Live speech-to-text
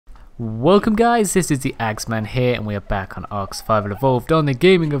Welcome guys, this is the AxeMan here and we are back on ARK Survival Evolved on the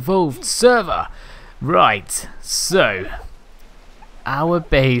Gaming Evolved server. Right, so our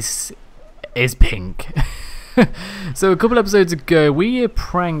base is pink. So a couple episodes ago we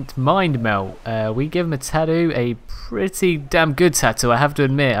pranked Mindmelt. We gave him a tattoo, a pretty damn good tattoo I have to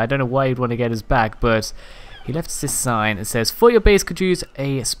admit. I don't know why he'd want to get us back, but he left us this sign. It says, "For your base could use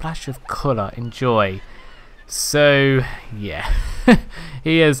a splash of colour, enjoy." So yeah,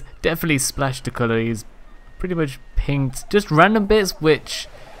 he has definitely splashed the colour. He's pretty much pinked just random bits, which,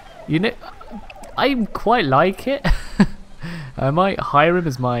 you know, I quite like it. I might hire him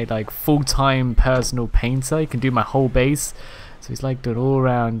as my full-time personal painter. He can do my whole base. So he's done all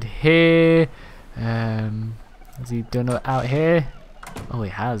around here. Has he done it out here? Oh, he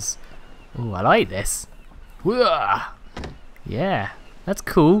has. Oh, I like this. Yeah, that's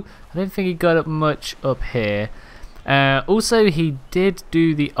cool. I don't think he got up much up here. Also, he did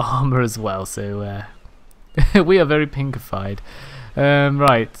do the armor as well, so we are very pinkified.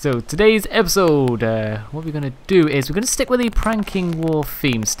 Right, so today's episode, what we're going to do is we're going to stick with the pranking war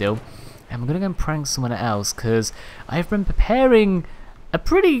theme still, and we're going to go and prank someone else, because I've been preparing a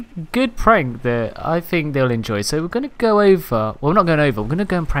pretty good prank that I think they'll enjoy. So we're going to go over, well, we're not going over, we're going to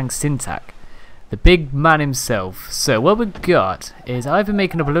go and prank Syntac, the big man himself. So what we've got is I've been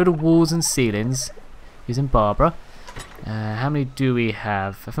making up a load of walls and ceilings using Barbara. How many do we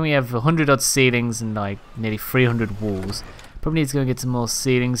have? I think we have 100 odd ceilings and nearly 300 walls. Probably need to go and get some more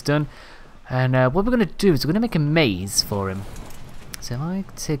ceilings done. And what we're going to do is we're going to make a maze for him. So if I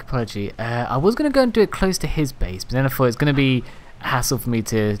take apology, I was going to go and do it close to his base, but then I thought it's going to be a hassle for me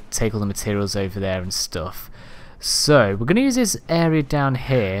to take all the materials over there and stuff. So we're going to use this area down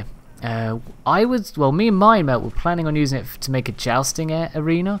here. Me and Mindmelt were planning on using it to make a jousting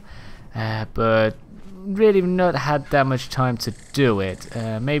arena, but really not had that much time to do it.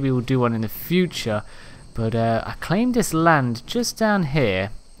 Maybe we'll do one in the future, but I claimed this land just down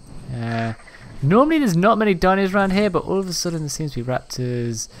here. Normally there's not many dinos around here, but all of a sudden there seems to be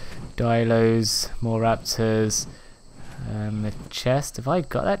raptors, dilos, more raptors. A chest. Have I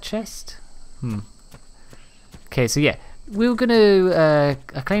got that chest? Okay, so yeah, we're gonna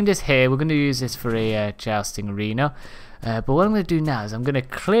I claimed this here. We're gonna use this for a jousting arena. But what I'm gonna do now is I'm gonna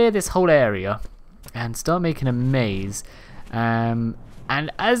clear this whole area and start making a maze. And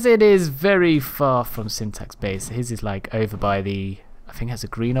as it is very far from Syntac's base, his is over by the, I think it has a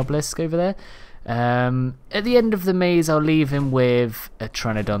green obelisk over there. At the end of the maze, I'll leave him with a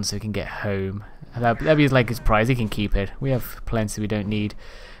Pteranodon so he can get home. That'll be his prize. He can keep it. We have plenty we don't need.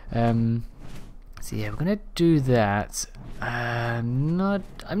 So yeah, we're gonna do that. I'm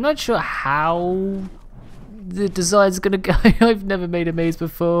not sure how the design's gonna go. I've never made a maze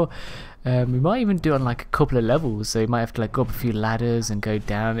before. We might even do it on a couple of levels, so you might have to go up a few ladders and go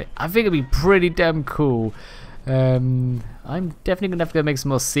down. I think it'd be pretty damn cool. I'm definitely gonna have to go make some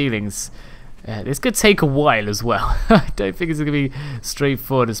more ceilings. This could take a while as well. I don't think it's gonna be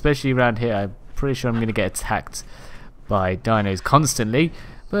straightforward, especially around here. I'm pretty sure I'm gonna get attacked by dinos constantly,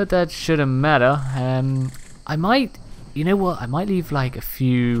 but that shouldn't matter. I might, you know what? I might leave a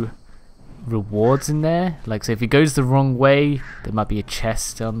few rewards in there. So if he goes the wrong way, there might be a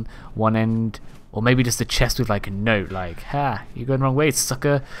chest on one end, or maybe just a chest with a note "Ha, you're going the wrong way,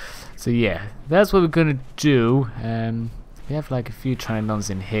 sucker." So yeah, that's what we're gonna do. We have a few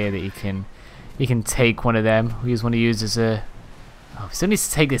Pteranodons in here that you can take one of them. We just want to use as a, oh, we still need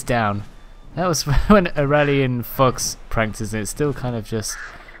to take this down. That was when Aurelian Fox pranked us, and it's still kind of just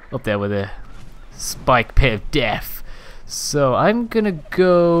up there with a spike pit of death. So I'm gonna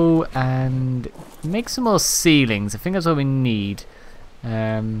go and make some more ceilings. I think that's what we need. We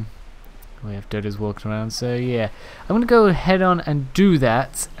have dodos walking around, so yeah, I'm gonna go head on and do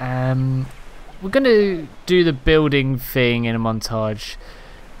that. We're gonna do the building thing in a montage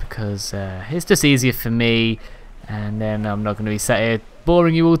because it's just easier for me, and then I'm not gonna be sat here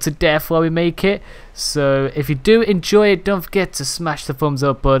boring you all to death while we make it. So if you do enjoy it, don't forget to smash the thumbs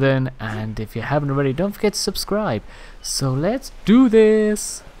up button, and if you haven't already, don't forget to subscribe. So let's do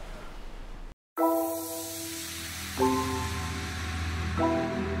this.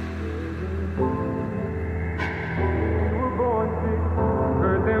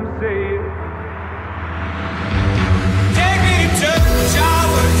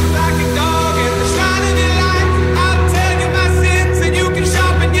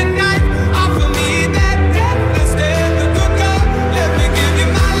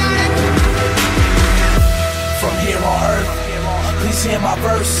 Hear my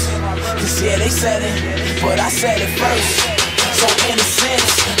verse, cause yeah, they said it, but I said it first. So in a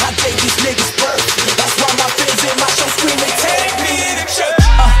sense, I gave these niggas birth. That's why my fans in my show screaming, take me to church.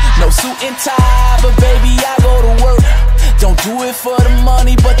 No suit and tie, but baby, I go to work. Don't do it for the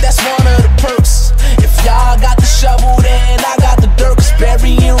money, but that's one of the perks. If y'all got the shovel, then I got the dirt. 'Cause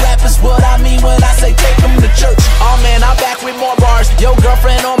burying rappers what I mean when I say take them to church. Oh man, I'm back with more bars. Yo,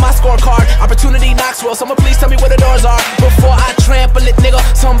 girlfriend on my scorecard. Opportunity knocks well. Someone please tell me where the doors are before I trample it, nigga.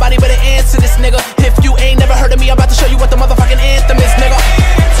 Somebody better answer this, nigga. If you ain't never heard of me, I'm about to show you what the motherfucking anthem is, nigga.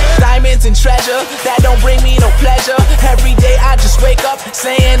 Diamonds and treasure, that don't bring me no pleasure. Every day I just wake up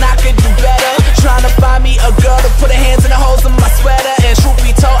saying I could do better. Trying to find me a girl to put her hands in the holes of my sweater. And truth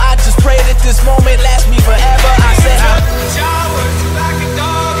be told, I just pray that this moment lasts me forever. I said showers like a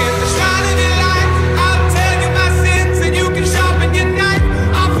dog in the shine of your light. I'll tell you my sins and you can sharpen your knife.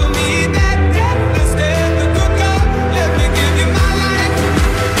 Offer me that death instead of the good. Let me give you my life.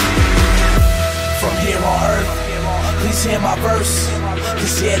 From here on earth, please hear my verse.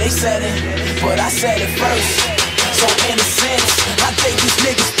 'Cause yeah, they said it, but I said it first. So in a sense, I take these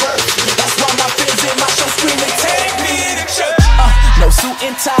niggas birth. That's why my fans in my show screaming, take me to church. No suit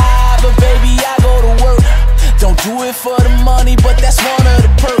and tie, but baby, I go to work. Don't do it for the money, but that's one of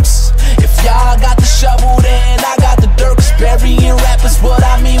the perks. If y'all got the shovel, then I got the dirt. 'Cause burying rappers what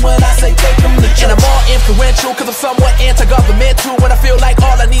I mean when I say take them to church. And I'm all influential, 'cause I'm somewhat anti-governmental. When I feel like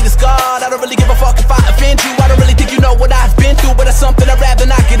all I need is God, I don't really give a fuck if I offend you. I don't really think you know what I've been through, but it's something I'd rather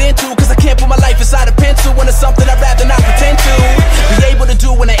not get into. 'Cause I can't put my life inside a pencil, when it's something I'd rather not pretend to be able to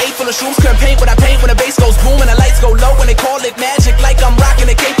do. When an eight full of shrooms couldn't paint what I paint. When the bass goes boom and the lights go low, when they call it magic, like I'm rocking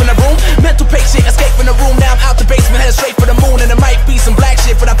a cape in the room. Mental patient, escape from the room. Now I'm out the basement, headed straight for the moon. And it might be some black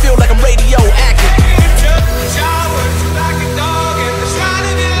shit, but I feel like I'm radioactive. Showers like a dog in the shine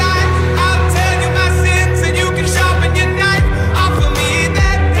of your light. I'll tell you my sins and you can sharpen your knife. Offer me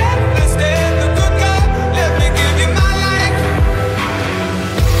that death instead of the good God. Let me give you my life.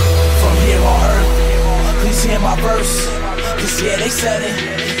 From here on earth, please hear my verse. 'Cause yeah, they said it,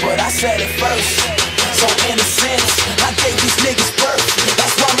 but I said it first. So in a sense, I gave these niggas birth.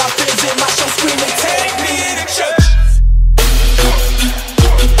 That's why my fans in my show screaming, take me to church.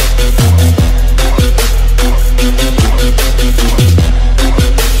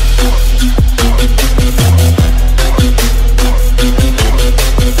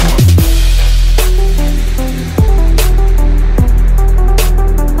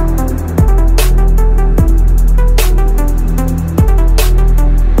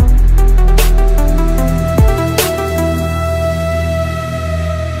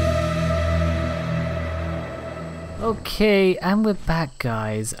 Okay, and we're back,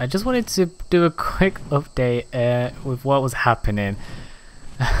 guys. I just wanted to do a quick update with what was happening.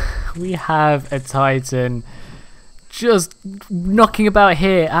 We have a Titan just knocking about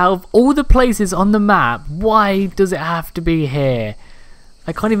here. Out of all the places on the map, why does it have to be here?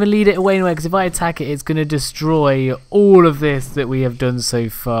 I can't even lead it away anywhere, because if I attack it, it's going to destroy all of this that we have done so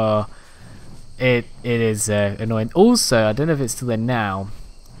far. It is annoying. Also, I don't know if it's still there now.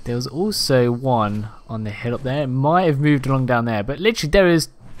 There was also one on the hill up there. It might have moved along down there, but literally there is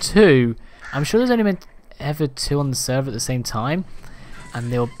two. I'm sure there's only been ever two on the server at the same time,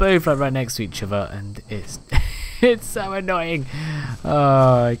 and they were both like right next to each other, and it's it's so annoying.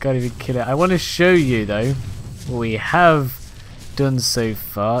 Oh, I can't even kill it. I want to show you though what we have done so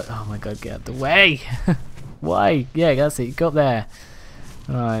far. Oh my god, get out of the way. Why? Yeah, that's it. You got there.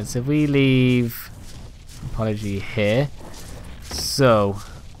 Alright, so if we leave apology here. So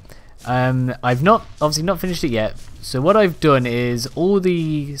I've obviously not finished it yet. So what I've done is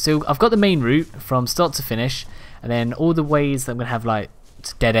so I've got the main route from start to finish, and then all the ways that I'm gonna have like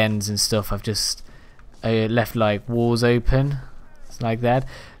dead ends and stuff, I've just left like walls open like that.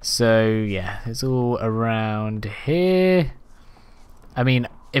 So yeah, it's all around here. I mean,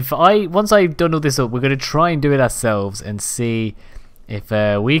 once I've done all this up, we're gonna try and do it ourselves and see if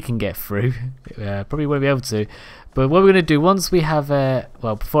we can get through. Probably won't be able to. But what we're going to do, once we have,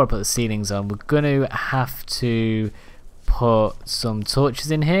 well, before I put the ceilings on, we're going to have to put some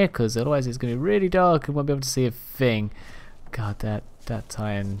torches in here, because otherwise it's going to be really dark and won't be able to see a thing. God, that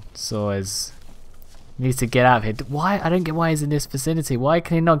Titan needs to get out of here. Why? I don't get why he's in this vicinity. Why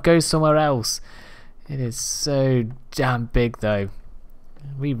can he not go somewhere else? It is so damn big, though.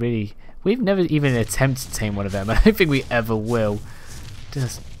 We've never even attempted to tame one of them. I don't think we ever will.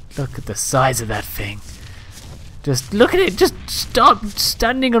 Just look at the size of that thing. Just look at it. Just stop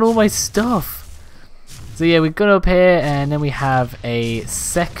standing on all my stuff. So yeah, we've got up here, and then we have a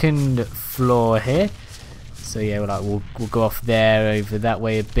second floor here. So yeah, we'll go off there, over that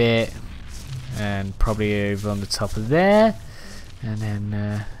way a bit, and probably over on the top of there, and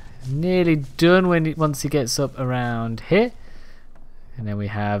then nearly done once he gets up around here. And then we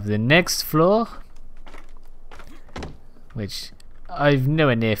have the next floor, which I've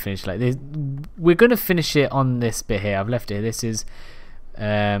nowhere near finished like this. We're gonna finish it on this bit here. I've left it here. This is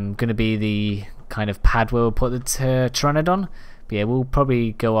gonna be the kind of pad where we'll put the Pteranodon. But yeah, we'll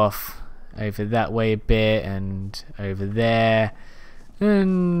probably go off over that way a bit and over there,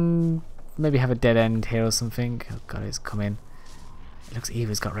 and maybe have a dead end here or something. Oh god, it's coming. It looks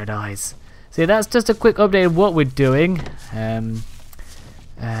Eva's got red eyes. So yeah, that's just a quick update of what we're doing.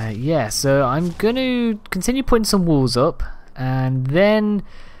 Yeah, so I'm going to continue putting some walls up, and then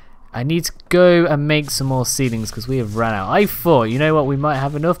I need to go and make some more ceilings because we have run out. I thought, you know what, we might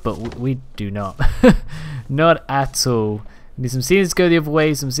have enough, but we do not. Not at all. We need some ceilings to go the other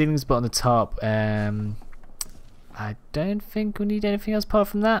way, some ceilings but on the top. I don't think we need anything else apart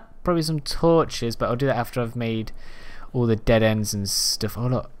from that. Probably some torches, but I'll do that after I've made all the dead ends and stuff. Oh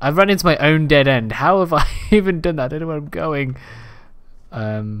look, I've run into my own dead end. How have I even done that? I don't know where I'm going.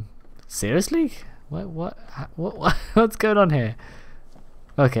 Seriously? What's going on here?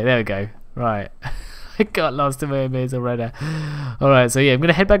 Okay, there we go. Right. I got lost in my own maze already. Alright, so yeah, I'm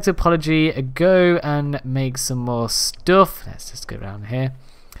gonna head back to Apology, go and make some more stuff. Let's just go around here.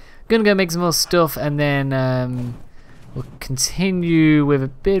 Gonna go make some more stuff, and then we'll continue with a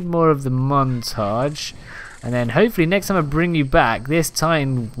bit more of the montage. And then hopefully next time I bring you back, this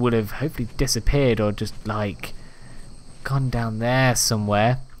time would have hopefully disappeared or just like gone down there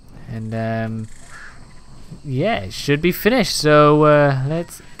somewhere. And yeah, it should be finished. So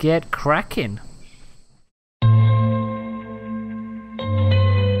let's get cracking.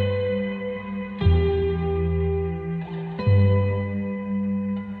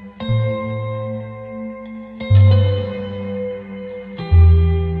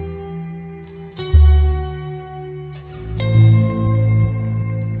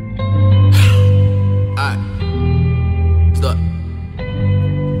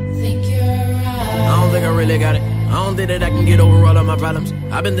 That I can get over all of my problems.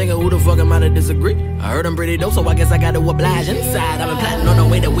 I've been thinking, who the fuck am I to disagree? I heard I'm pretty dope, so I guess I gotta oblige inside. I've been plotting on the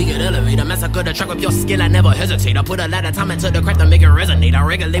way that we could elevate. I massacre the track with your skill, I never hesitate. I put a lot of time into the craft to make it resonate. I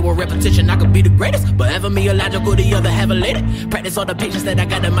regulate with repetition, I could be the greatest, but ever me illogical, the other have elated. Practice all the patience that I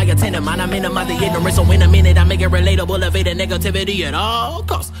got in my attendant mind. I minimize the ignorance, so in a minute I make it relatable. Evade the negativity at all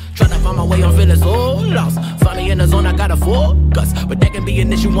costs. Trying to find my way, I'm feeling so lost. Find me in the zone, I gotta focus. But that can be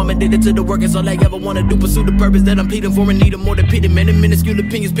an issue, I'm addicted to the work. It's all I ever wanna do, pursue the purpose that I'm pleading for and need more than pity. Many minuscule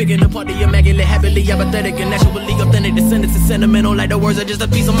opinions picking apart the immaculate, happily apathetic and naturally authentic. The sentence is sentimental, like the words are just a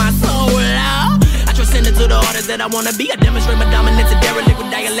piece of my soul. I transcend it to the artist that I wanna be. I demonstrate my dominance, a derelict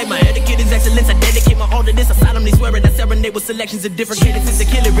with dialect. My etiquette is excellence. I dedicate my all to this. I solemnly swear it. I serenade with selections of different cadences to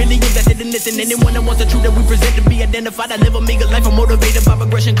kill it. Really invested in this, and anyone that wants the truth that we present to be identified. I live a meager life. I'm motivated by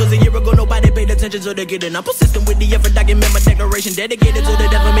progression. Cause a year ago nobody paid attention to the getting. I'm persistent with the effort. Document my declaration. Dedicated to the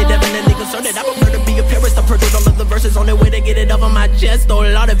devil. Me definitely concerned that I prefer to be a parist. I purchased all of the verses on their way to get it off of my chest. Oh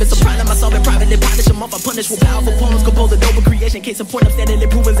Lord, if it's a problem, I solve it privately. Polish them off. I punish with powerful poems. Compose a noble creation. Case in point, I'm steadily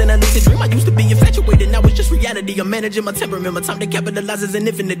proving in a lucid dream. I used to be infatuated. Now it's just reality. I'm managing my temperament. My time to capitalize is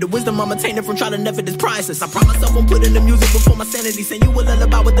infinite. The wisdom I'm attaining from trial and effort is priceless. I promise myself I'm putting the music before my sanity. Saying you will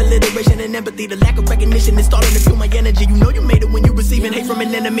lullaby with alliteration and empathy. The lack of recognition is starting to fuel my energy. You know you made it when you receiving hate from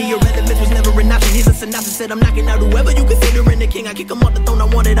an enemy. Your relevance was never an option. Here's a synopsis. Said I'm knocking out whoever you considering the king. I kick him off the throne. I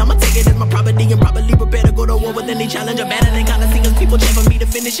want it. I'ma take it as my property and properly prepare to go to war with any challenger. Better than Coliseums. People chant for me to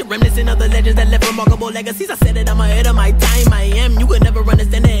finish it. Reminiscing of the legends that left remarkable legacies. I said it. I'm ahead of my time. I am. You could never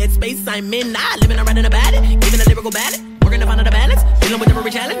understand the headspace I'm in. Nah, living and writing about it. Giving a lyrical ballad. Working to find out the balance. Dealing with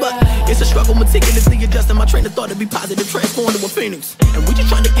every challenge, but it's a struggle. Meticulously adjusting my train of thought to be positive. Transformed to a phoenix. And we just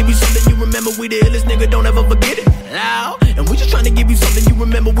trying to give you something you remember. We the illest nigga, don't ever forget it. Loud. And we just trying to give you something you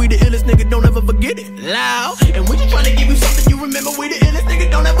remember. We the illest nigga, don't ever forget it. Loud. And we just trying to give you something you remember. We the illest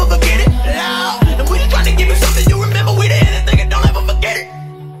nigga, don't ever forget it. Loud. And we just trying to give you something you remember. We the illest nigga, don't ever forget it.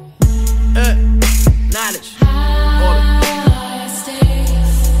 Knowledge. Order.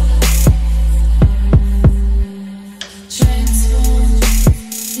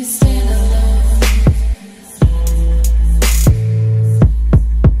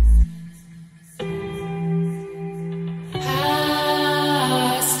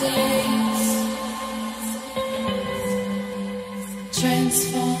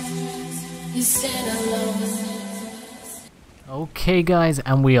 Okay guys,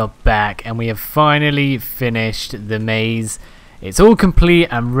 and we are back, and we have finally finished the maze. It's all complete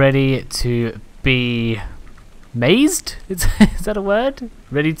and ready to be mazed? Is that a word?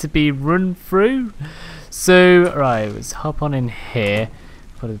 Ready to be run through? So right, let's hop on in here,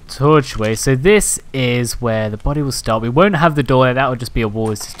 put a torch away. So this is where the body will start. We won't have the door, that will just be a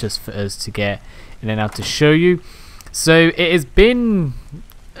wall. It's just for us to get in and out to show you. So it has been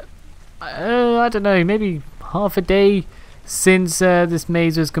I don't know, maybe half a day since this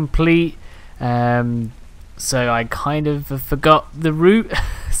maze was complete. So I kind of forgot the route.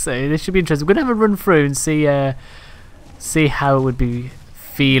 So this should be interesting. We're gonna have a run through and see how it would be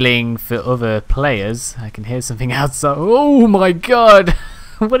feeling for other players. I can hear something outside. Oh my god!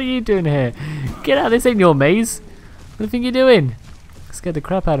 What are you doing here? Get out! This ain't your maze. What do you think you're doing? Scared the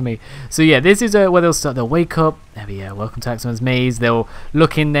crap out of me. So yeah, this is where they'll start. They'll wake up. There we go. Welcome to AxeMan's maze. They'll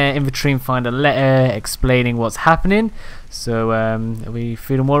look in their inventory and find a letter explaining what's happening. So are we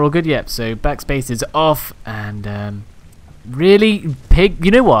feeling more all good? Yep. So backspace is off, and really, Pig.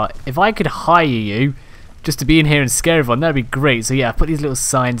 You know what? If I could hire you just to be in here and scare everyone, that'd be great. So yeah, I put these little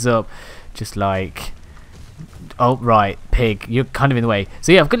signs up, just like, oh right, Pig, you're kind of in the way.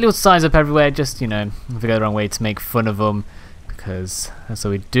 So yeah, I've got little signs up everywhere, just, you know, if I go the wrong way, to make fun of them, because that's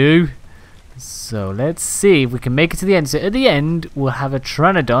what we do. So let's see if we can make it to the end. So at the end, we'll have a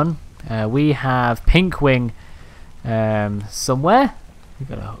Pteranodon. We have Pinkwing somewhere. We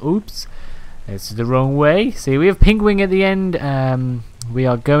got a, oops, it's the wrong way. See, we have Pinkwing at the end. We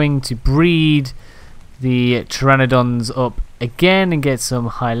are going to breed the Pteranodons up again and get some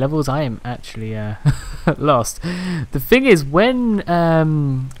high levels. I am actually lost. The thing is, when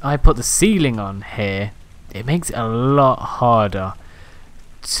I put the ceiling on here, it makes it a lot harder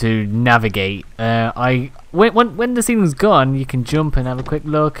to navigate. When the ceiling's gone, you can jump and have a quick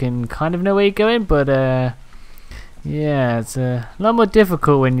look and kind of know where you're going, but yeah, it's a lot more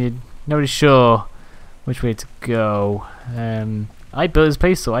difficult when you're not really sure which way to go. I built this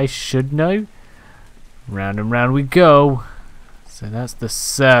place, so I should know. Round and round we go. So that's the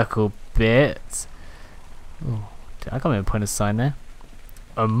circle bit. Oh, I can't even point a sign there.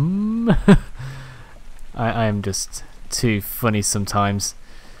 I am just too funny sometimes.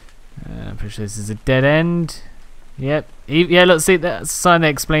 I'm pretty sure this is a dead end. Yep. Yeah, look, see, that's a sign that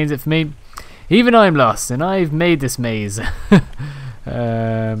explains it for me. Even I'm lost, and I've made this maze. I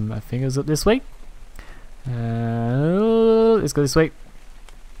think it was up this way. Let's go this way.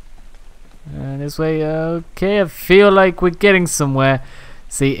 This way. Okay, I feel like we're getting somewhere.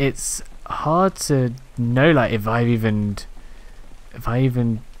 See, it's hard to know, like, if I even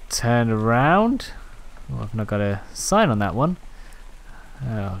turn around. Oh, I've not got a sign on that one.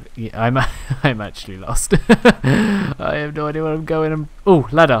 Oh, yeah, I'm actually lost. I have no idea where I'm going. Oh,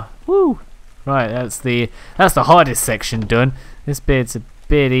 ladder. Woo! Right, that's the hardest section done. This bit's a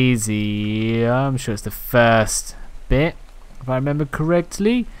bit easy. I'm sure it's the first bit, if I remember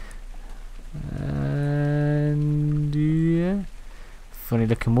correctly. And yeah, funny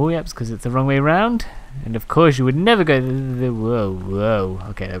looking wall, yep, because it's the wrong way around. And of course, you would never go. Whoa.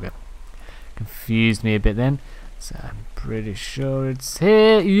 Okay, there we go. Confused me a bit then. So I'm pretty sure it's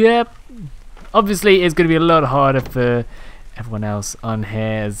here. Yep. Obviously, it's going to be a lot harder for everyone else on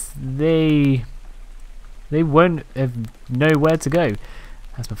here, as they won't know where to go.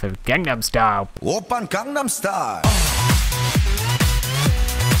 That's my favorite. Gangnam Style. Open Gangnam Style.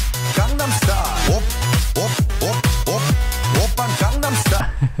 Gangnam Style. Open Gangnam Style.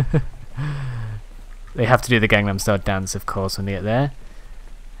 They have to do the Gangnam Style dance, of course, when they get there.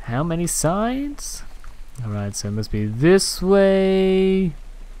 How many sides? Alright, so it must be this way.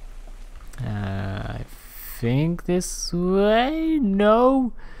 I think this way.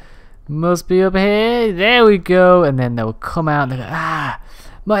 No, must be up here. There we go. And then they'll come out and they'll go, ah,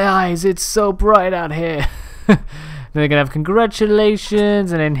 my eyes, it's so bright out here. Then they're gonna have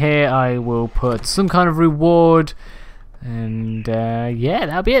congratulations, and then here I will put some kind of reward, and yeah,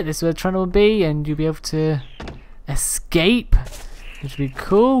 that'll be it. This is where the tunnel will be, and you'll be able to escape, which would be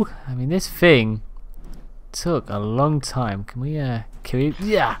cool. I mean, this thing took a long time. Can we kill you?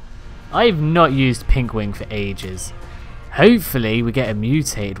 Yeah, I've not used Pinkwing for ages. Hopefully we get a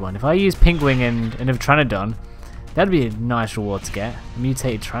mutated one. If I use Pinkwing and a Pteranodon, that'd be a nice reward to get. A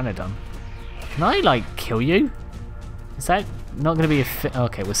mutated Pteranodon. Can I, like, kill you? Is that not going to be a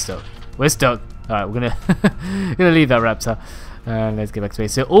okay, we're stuck. We're stuck. Alright, we're gonna leave that raptor. Let's get back to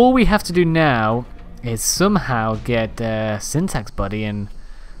base. So all we have to do now is somehow get Syntac's body and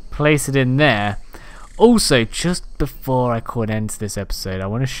place it in there. Also, just before I call an end to this episode, I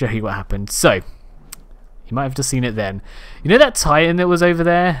want to show you what happened. So, you might have just seen it then. You know that Titan that was over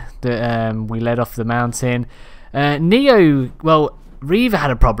there that we led off the mountain? Neo, well, Reaver had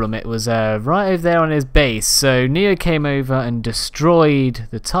a problem. It was right over there on his base. So Neo came over and destroyed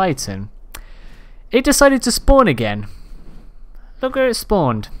the Titan. It decided to spawn again. Look where it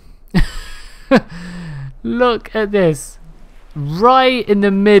spawned. Look at this. Right in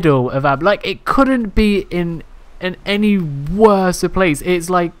the middle of Ab. Like, it couldn't be in any worse a place. It's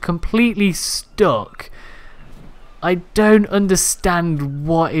like completely stuck. I don't understand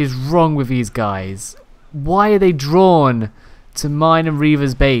what is wrong with these guys. Why are they drawn to mine and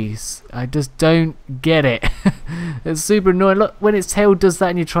Reaver's base. I just don't get it. It's super annoying. Look, when its tail does that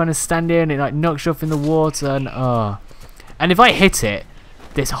and you're trying to stand here and it like knocks you off in the water, and and if I hit it,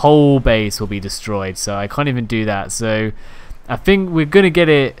 this whole base will be destroyed, so I can't even do that. So I think we're gonna get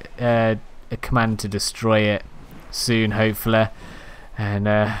it a command to destroy it soon, hopefully, and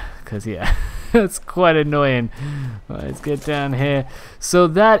because yeah. That's quite annoying. Right, let's get down here. So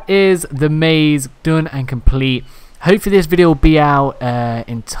that is the maze done and complete. Hopefully this video will be out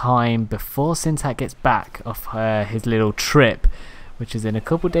in time before Syntac gets back off his little trip, which is in a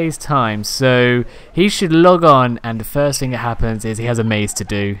couple days time. So he should log on, and the first thing that happens is he has a maze to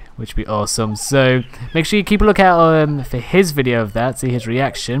do, which would be awesome. So make sure you keep a lookout for his video of that, see his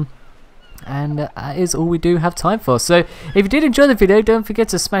reaction. And that is all we do have time for. So if you did enjoy the video, don't forget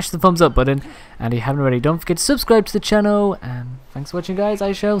to smash the thumbs up button, and if you haven't already, don't forget to subscribe to the channel. And thanks for watching, guys.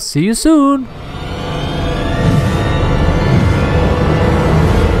 I shall see you soon.